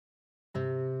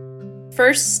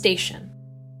First station.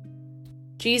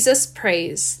 Jesus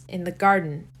prays in the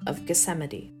Garden of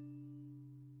Gethsemane.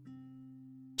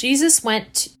 Jesus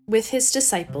went with his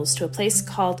disciples to a place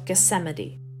called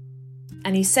Gethsemane,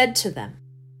 and he said to them,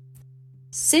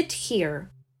 "Sit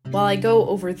here while I go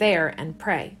over there and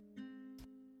pray."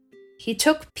 He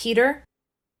took Peter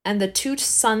and the 2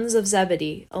 sons of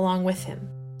Zebedee along with him,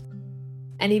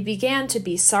 and he began to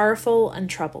be sorrowful and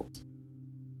troubled.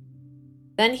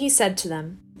 Then he said to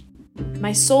them,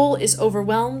 "My soul is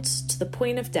overwhelmed to the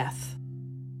point of death.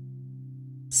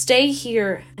 Stay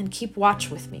here and keep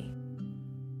watch with me."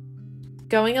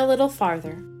 Going a little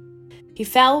farther, he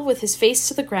fell with his face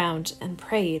to the ground and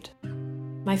prayed,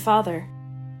 "My Father,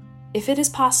 if it is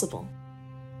possible,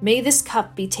 may this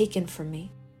cup be taken from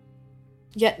me.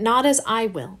 Yet not as I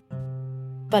will,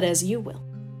 but as you will."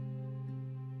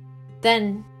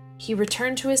 Then he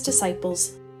returned to his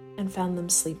disciples and found them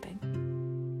sleeping.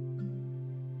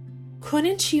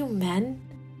 "Couldn't you men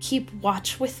keep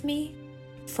watch with me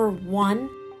for 1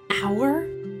 hour?"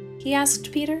 he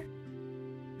asked Peter.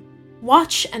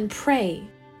 "Watch and pray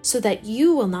so that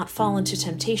you will not fall into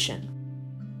temptation.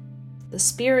 The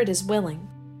spirit is willing,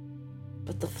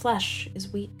 but the flesh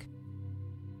is weak."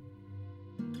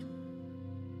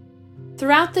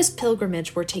 Throughout this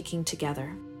pilgrimage we're taking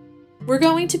together, we're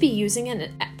going to be using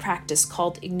a practice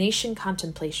called Ignatian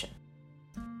contemplation.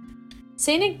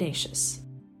 St. Ignatius,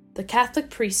 the Catholic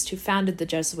priest who founded the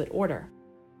Jesuit order,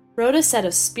 wrote a set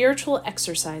of spiritual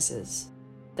exercises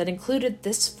that included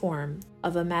this form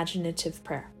of imaginative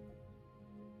prayer.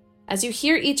 As you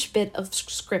hear each bit of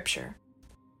scripture,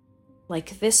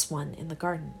 like this one in the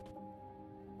garden,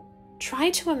 try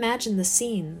to imagine the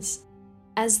scenes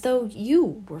as though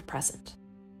you were present.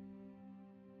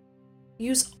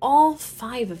 Use all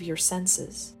 5 of your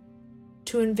senses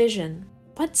to envision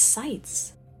what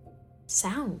sights,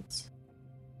 sounds,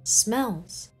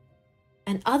 smells,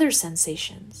 and other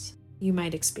sensations you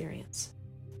might experience.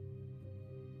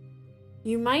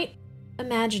 You might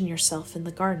imagine yourself in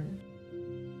the garden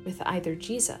with either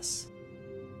Jesus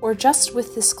or just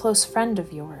with this close friend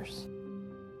of yours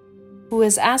who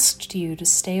has asked you to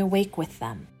stay awake with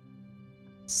them.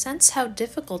 Sense how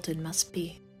difficult it must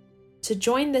be to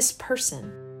join this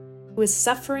person who is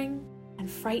suffering and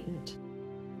frightened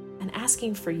and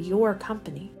asking for your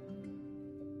company,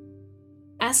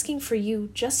 asking for you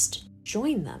just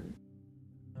join them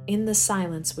in the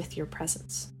silence with your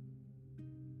presence.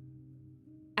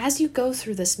 As you go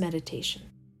through this meditation,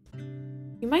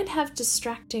 you might have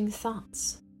distracting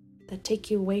thoughts that take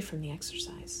you away from the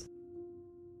exercise.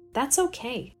 That's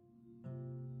okay.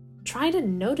 Try to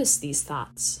notice these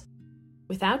thoughts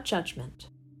without judgment,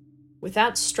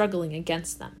 without struggling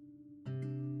against them.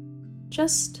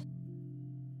 Just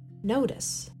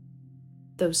notice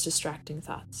those distracting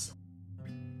thoughts.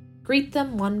 Greet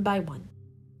them one by one.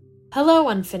 "Hello,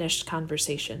 unfinished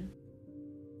conversation."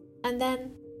 And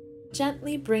then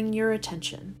gently bring your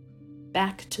attention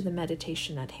back to the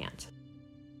meditation at hand.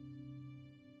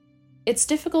 It's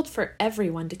difficult for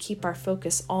everyone to keep our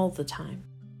focus all the time,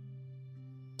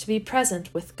 to be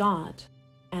present with God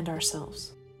and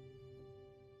ourselves.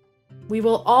 We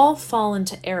will all fall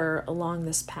into error along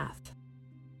this path.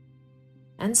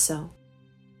 And so,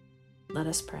 let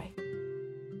us pray.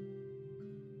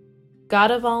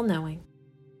 God of all knowing,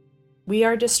 we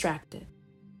are distracted.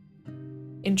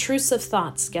 Intrusive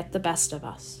thoughts get the best of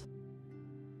us.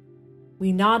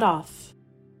 We nod off.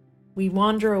 We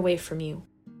wander away from you.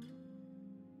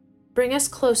 Bring us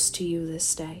close to you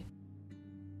this day.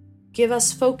 Give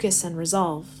us focus and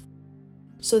resolve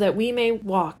so that we may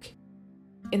walk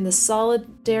in the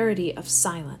solidarity of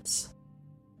silence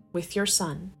with your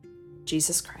Son,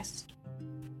 Jesus Christ.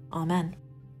 Amen.